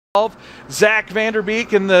Zach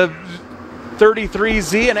Vanderbeek in the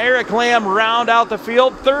 33Z and Eric Lamb round out the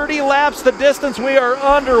field. 30 laps the distance. We are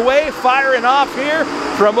underway, firing off here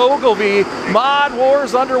from Ogilvie. Mod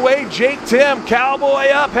Wars underway. Jake Tim, cowboy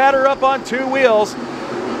up, had her up on two wheels.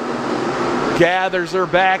 Gathers her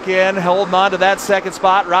back in, holding on to that second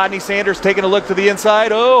spot. Rodney Sanders taking a look to the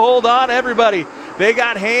inside. Oh, hold on, everybody. They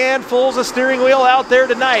got handfuls of steering wheel out there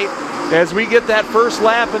tonight as we get that first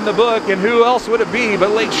lap in the book. And who else would it be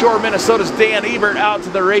but Lakeshore, Minnesota's Dan Ebert out to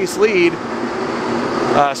the race lead.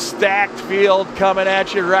 A stacked field coming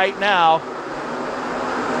at you right now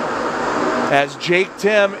as Jake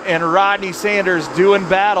Tim and Rodney Sanders doing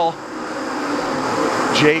battle.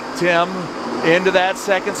 Jake Tim into that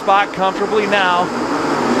second spot comfortably now.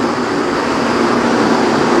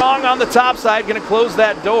 Wrong on the top side, going to close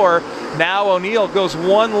that door. Now O'Neill goes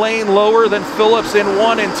one lane lower than Phillips in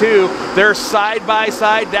 1 and 2. They're side by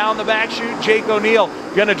side down the back chute. Jake O'Neill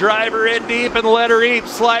going to drive her in deep and let her eat.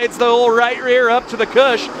 Slides the whole right rear up to the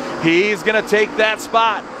cush. He's going to take that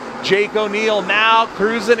spot. Jake O'Neill now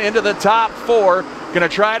cruising into the top 4. Going to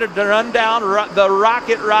try to run down the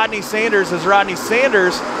rocket Rodney Sanders as Rodney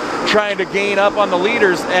Sanders trying to gain up on the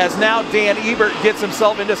leaders as now Dan Ebert gets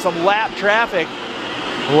himself into some lap traffic.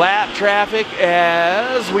 Lap traffic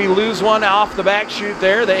as we lose one off the back chute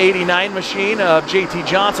there. The 89 machine of JT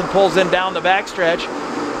Johnson pulls in down the backstretch,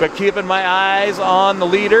 but keeping my eyes on the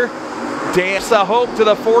leader. Dance a hope to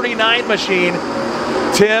the 49 machine.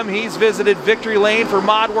 Tim, he's visited victory lane for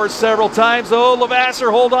Mod Wars several times. Oh,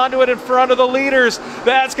 Levasseur hold on to it in front of the leaders.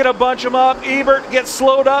 That's going to bunch him up. Ebert gets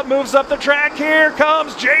slowed up, moves up the track. Here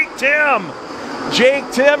comes Jake Tim.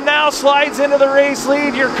 Jake Tim now slides into the race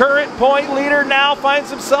lead. Your current point leader now finds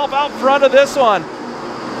himself out front of this one.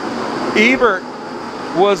 Ebert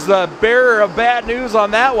was the bearer of bad news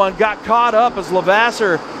on that one. Got caught up as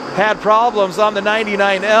Levasseur had problems on the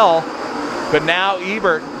 99L. But now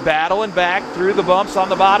Ebert battling back through the bumps on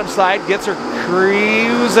the bottom side. Gets her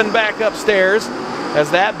cruising back upstairs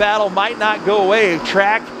as that battle might not go away.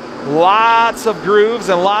 Track, lots of grooves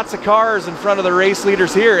and lots of cars in front of the race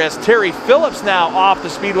leaders here as Terry Phillips now off the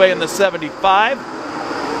speedway in the 75.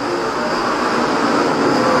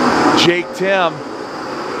 Jake Tim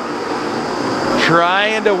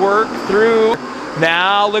trying to work through.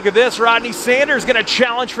 Now look at this, Rodney Sanders going to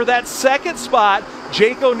challenge for that second spot.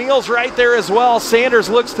 Jake O'Neill's right there as well. Sanders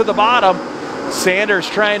looks to the bottom. Sanders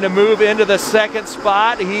trying to move into the second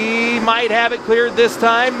spot. He might have it cleared this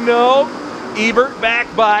time. No. Ebert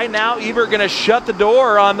back by. Now Ebert going to shut the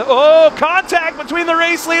door on the, oh, contact between the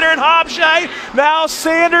race leader and Hobshite. Now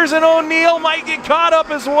Sanders and O'Neill might get caught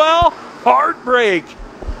up as well. Heartbreak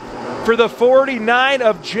for the 49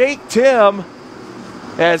 of Jake Tim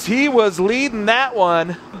as he was leading that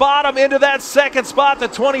one. Bottom into that second spot. The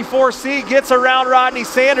 24C gets around Rodney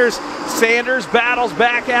Sanders. Sanders battles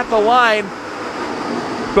back at the line,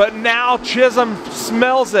 but now Chisholm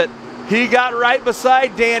smells it. He got right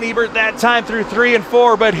beside Dan Ebert that time through 3 and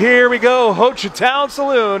 4, but here we go, Ho-Chi-Town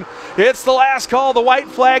Saloon. It's the last call, the white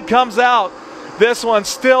flag comes out. This one's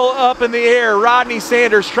still up in the air. Rodney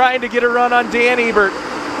Sanders trying to get a run on Dan Ebert.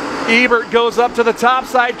 Ebert goes up to the top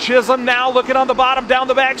side. Chisholm now looking on the bottom down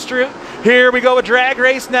the back straight. Here we go, a drag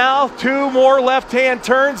race now. 2 more left-hand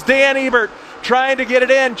turns. Dan Ebert trying to get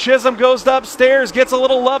it in. Chisholm goes upstairs, gets a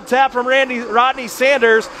little love tap from Rodney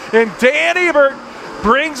Sanders, and Dan Ebert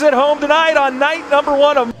brings it home tonight on night number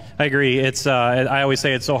 1 of. I agree. It's I always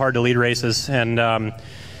say it's so hard to lead races, and a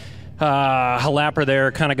lapper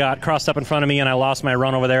there kind of got crossed up in front of me, and I lost my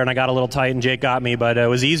run over there, and I got a little tight, and Jake got me, but it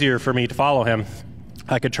was easier for me to follow him.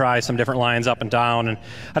 I could try some different lines up and down, and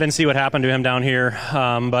I didn't see what happened to him down here,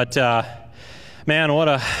 but man, what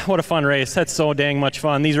a fun race. That's so dang much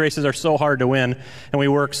fun. These races are so hard to win, and we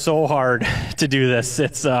work so hard to do this.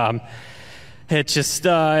 It just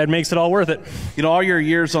it makes it all worth it. You know, all your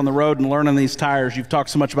years on the road and learning these tires, you've talked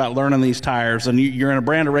so much about learning these tires, and you're in a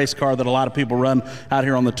brand of race car that a lot of people run out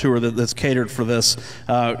here on the tour that's catered for this.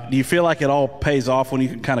 Do you feel like it all pays off when you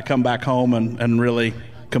can kind of come back home and really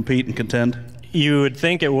compete and contend? You would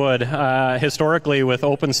think it would. Historically, with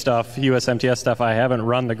open stuff, USMTS stuff, I haven't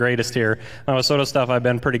run the greatest here. On Wissota stuff, I've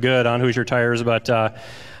been pretty good on Hoosier tires, but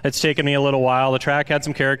it's taken me a little while. The track had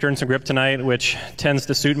some character and some grip tonight, which tends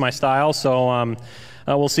to suit my style, so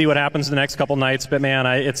we'll see what happens the next couple nights. But man,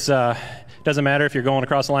 it doesn't matter if you're going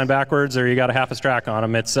across the line backwards or you got a half a track on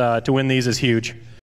them. To win these is huge.